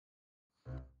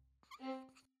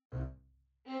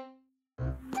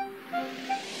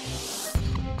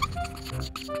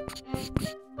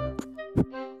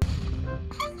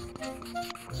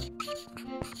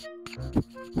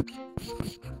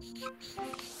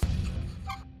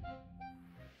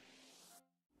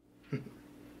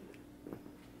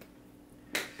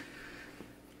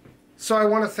So I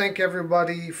want to thank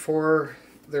everybody for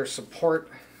their support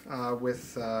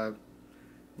with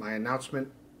my announcement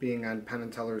being on Penn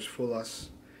and Teller's Fool Us.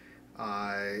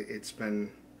 It's been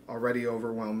already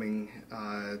overwhelming,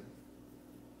 the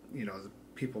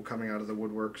people coming out of the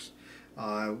woodworks.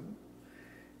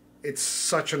 It's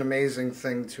such an amazing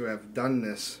thing to have done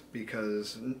this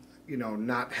because,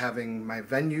 not having my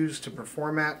venues to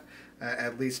perform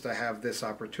at least I have this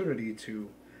opportunity to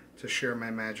share my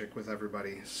magic with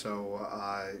everybody. So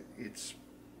it's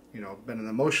been an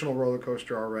emotional roller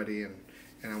coaster already, and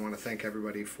I want to thank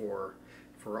everybody for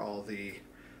all the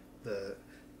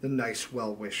nice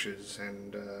well wishes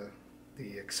and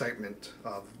the excitement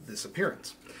of this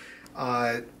appearance.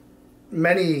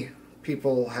 Many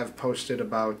people have posted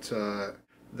about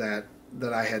that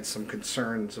I had some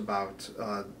concerns about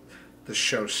the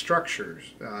show structures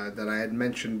that I had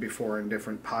mentioned before in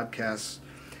different podcasts.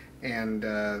 And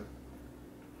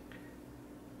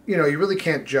you really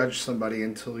can't judge somebody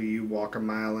until you walk a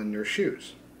mile in their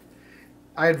shoes.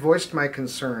 I had voiced my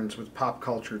concerns with pop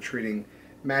culture treating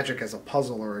magic as a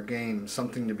puzzle or a game,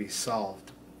 something to be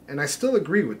solved, and I still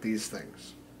agree with these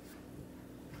things.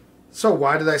 So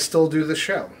why did I still do the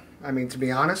show? I mean, to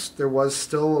be honest, there was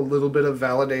still a little bit of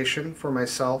validation for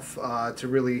myself to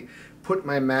really put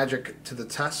my magic to the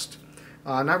test.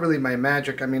 Not really my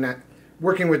magic,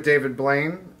 working with David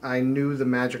Blaine, I knew the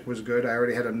magic was good. I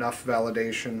already had enough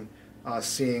validation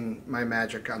seeing my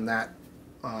magic on that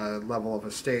level of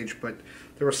a stage, but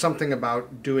there was something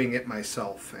about doing it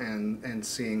myself and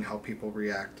seeing how people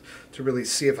react to really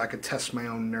see if I could test my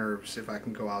own nerves, if I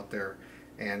can go out there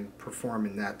and perform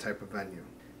in that type of venue.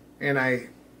 And I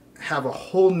have a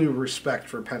whole new respect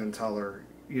for Penn and Teller.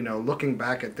 Looking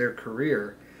back at their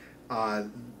career,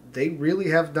 they really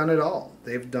have done it all.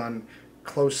 They've done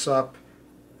close-up,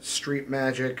 street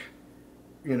magic,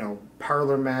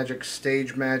 parlor magic,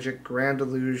 stage magic, grand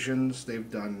illusions. They've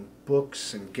done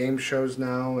books and game shows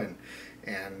now, and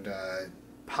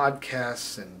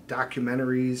podcasts and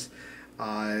documentaries.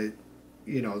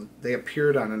 They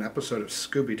appeared on an episode of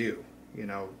Scooby-Doo.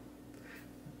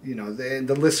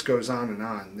 The list goes on and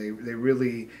on. They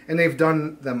really, and they've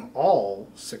done them all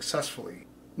successfully.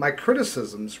 My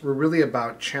criticisms were really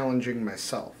about challenging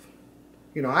myself.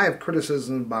 I have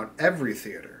criticism about every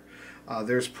theater.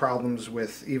 There's problems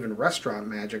with even restaurant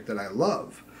magic that I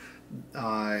love.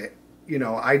 I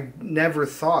never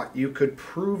thought you could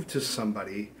prove to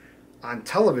somebody on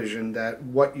television that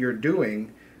what you're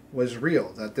doing was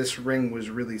real, that this ring was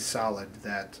really solid,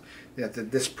 that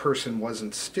this person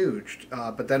wasn't stooged.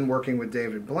 But then working with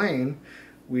David Blaine,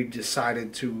 we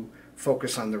decided to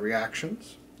focus on the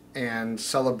reactions and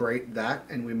celebrate that,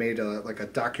 and we made a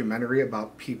documentary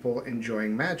about people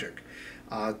enjoying magic,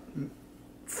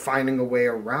 finding a way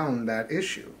around that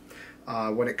issue.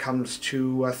 When it comes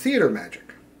to theater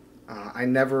magic, I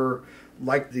never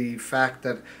liked the fact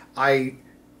that I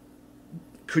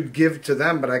could give to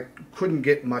them, but I couldn't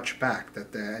get much back,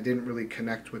 that I didn't really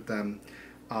connect with them,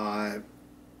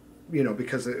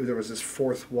 because there was this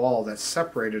fourth wall that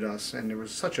separated us, and there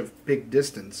was such a big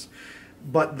distance.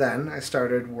 But then I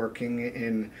started working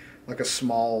in a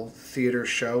small theater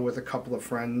show with a couple of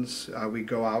friends. We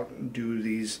go out and do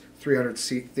these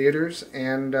 300-seat theaters,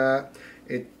 and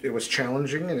it was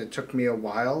challenging, and it took me a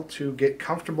while to get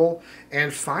comfortable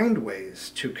and find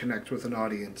ways to connect with an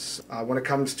audience. When it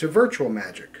comes to virtual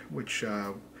magic, which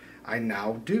I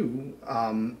now do,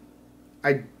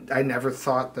 I never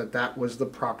thought that was the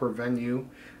proper venue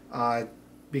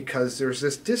because there's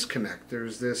this disconnect.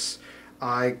 There's this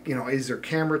is there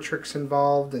camera tricks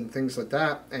involved and things like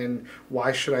that, and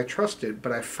why should I trust it?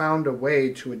 But I found a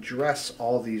way to address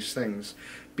all these things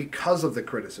because of the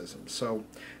criticism. So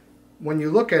when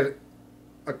you look at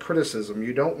a criticism,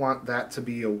 you don't want that to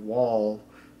be a wall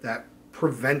that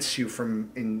prevents you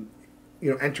from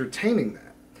entertaining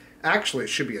that. Actually, it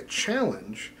should be a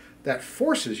challenge that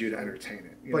forces you to entertain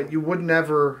it. But you would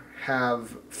never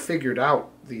have figured out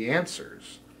the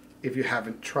answers if you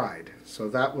haven't tried. So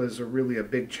that was really a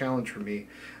big challenge for me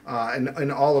in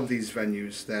all of these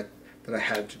venues that I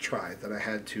had to try, that I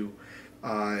had to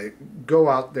go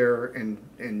out there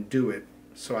and do it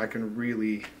so I can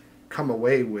really come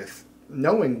away with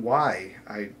knowing why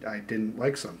I didn't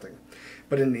like something.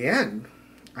 But in the end,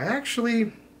 I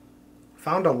actually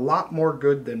found a lot more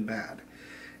good than bad.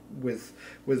 With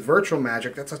virtual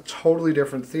magic, that's a totally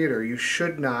different theater. You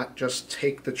should not just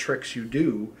take the tricks you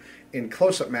do in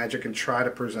close-up magic and try to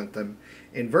present them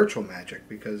in virtual magic,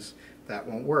 because that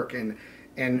won't work. And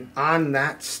on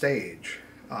that stage,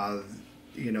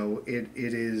 it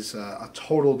is a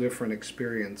total different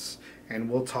experience, and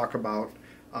we'll talk about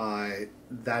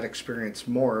that experience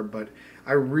more, but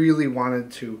I really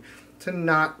wanted to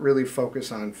not really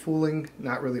focus on fooling,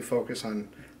 not really focus on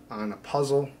a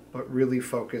puzzle, but really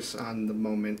focus on the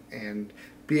moment and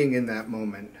being in that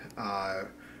moment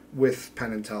with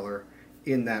Penn and Teller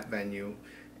in that venue,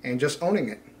 and just owning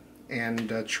it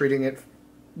and treating it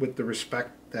with the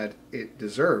respect that it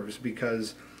deserves,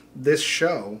 because this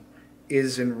show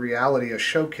is in reality a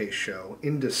showcase show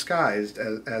in disguised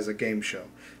as a game show.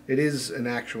 It is an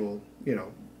actual, you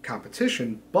know,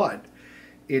 competition, but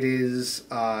it is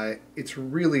it's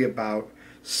really about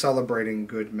celebrating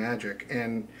good magic.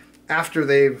 And after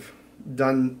they've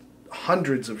done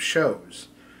hundreds of shows,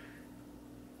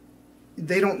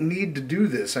 they don't need to do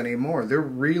this anymore. They're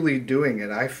really doing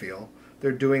it, I feel.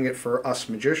 They're doing it for us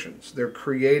magicians. They're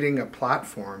creating a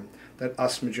platform that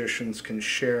us magicians can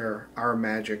share our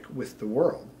magic with the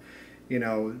world. You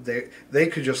know, they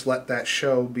could just let that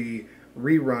show be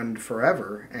rerun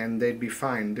forever and they'd be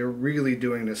fine. They're really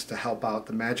doing this to help out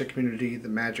the magic community, the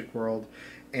magic world,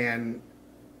 and,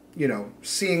 you know,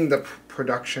 seeing the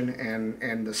production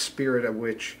and the spirit at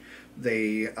which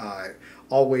they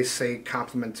always say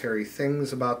complimentary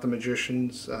things about the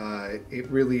magicians. It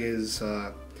really is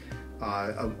a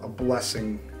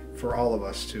blessing for all of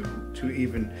us to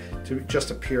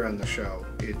just appear on the show.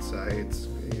 It's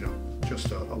you know,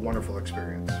 just a wonderful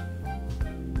experience.